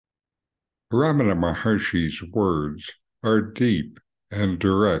Ramana Maharshi's words are deep and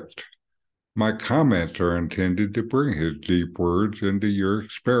direct. My comments are intended to bring his deep words into your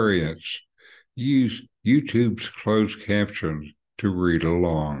experience. Use YouTube's closed captions to read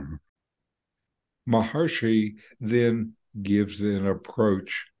along. Maharshi then gives an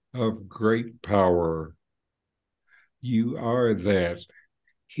approach of great power. You are that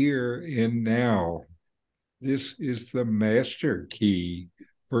here and now. This is the master key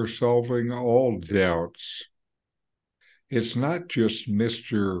for solving all doubts. It's not just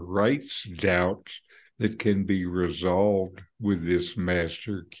Mr. Wright's doubts that can be resolved with this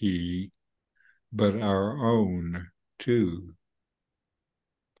master key, but our own too.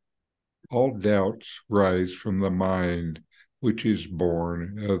 All doubts rise from the mind, which is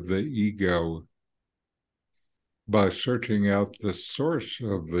born of the ego. By searching out the source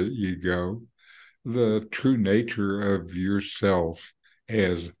of the ego, the true nature of yourself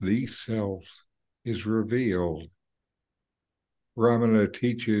as the self is revealed. Ramana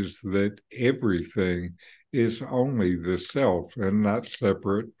teaches that everything is only the self and not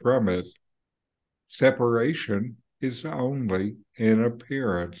separate from it. Separation is only an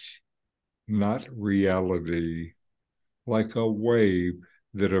appearance, not reality, like a wave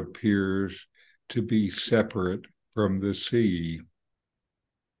that appears to be separate from the sea.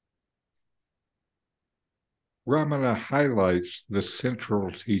 Ramana highlights the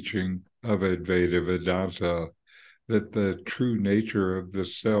central teaching of Advaita Vedanta that the true nature of the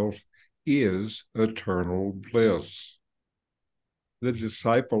self is eternal bliss. The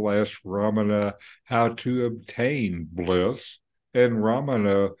disciple asked Ramana how to obtain bliss, and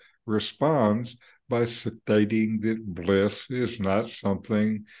Ramana responds by stating that bliss is not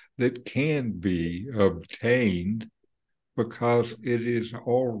something that can be obtained because it is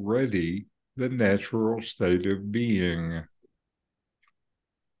already the natural state of being.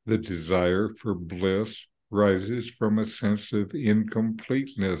 The desire for bliss rises from a sense of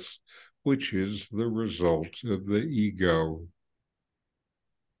incompleteness, which is the result of the ego.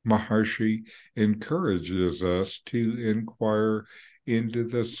 Maharshi encourages us to inquire into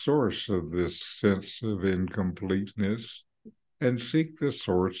the source of this sense of incompleteness and seek the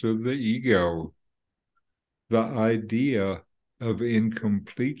source of the ego. The idea of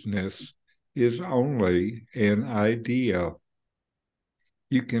incompleteness is only an idea.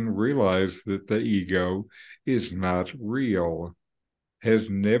 You can realize that the ego is not real, has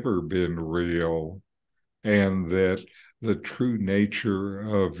never been real, and that the true nature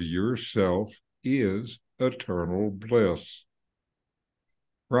of yourself is eternal bliss.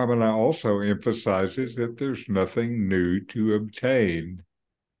 Ramana also emphasizes that there's nothing new to obtain.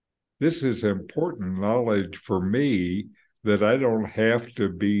 This is important knowledge for me, that I don't have to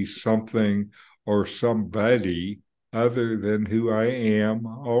be something or somebody other than who I am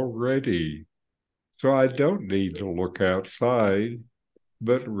already. So I don't need to look outside,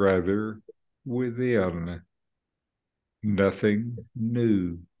 but rather within. Nothing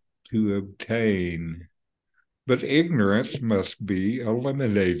new to obtain. But ignorance must be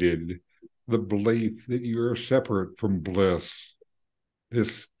eliminated, the belief that you are separate from bliss.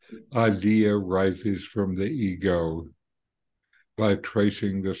 This idea rises from the ego. By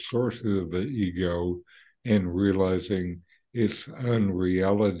tracing the source of the ego and realizing its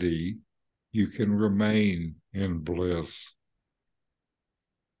unreality, you can remain in bliss.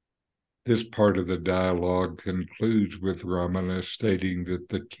 This part of the dialogue concludes with Ramana stating that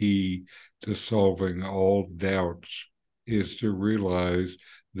the key to solving all doubts is to realize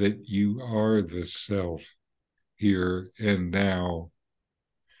that you are the self here and now.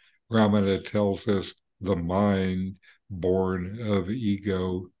 Ramana tells us the mind born of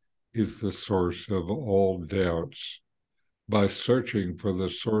ego is the source of all doubts. By searching for the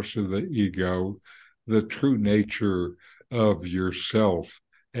source of the ego, the true nature of yourself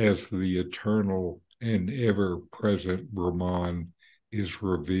as the eternal and ever-present Brahman is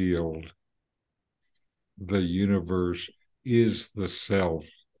revealed. The universe is the self,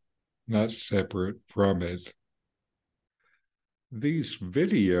 not separate from it. These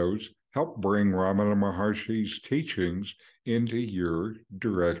videos help bring Ramana Maharshi's teachings into your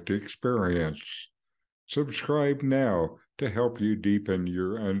direct experience. Subscribe now to help you deepen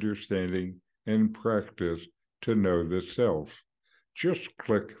your understanding and practice to know the self. Just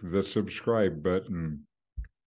click the subscribe button.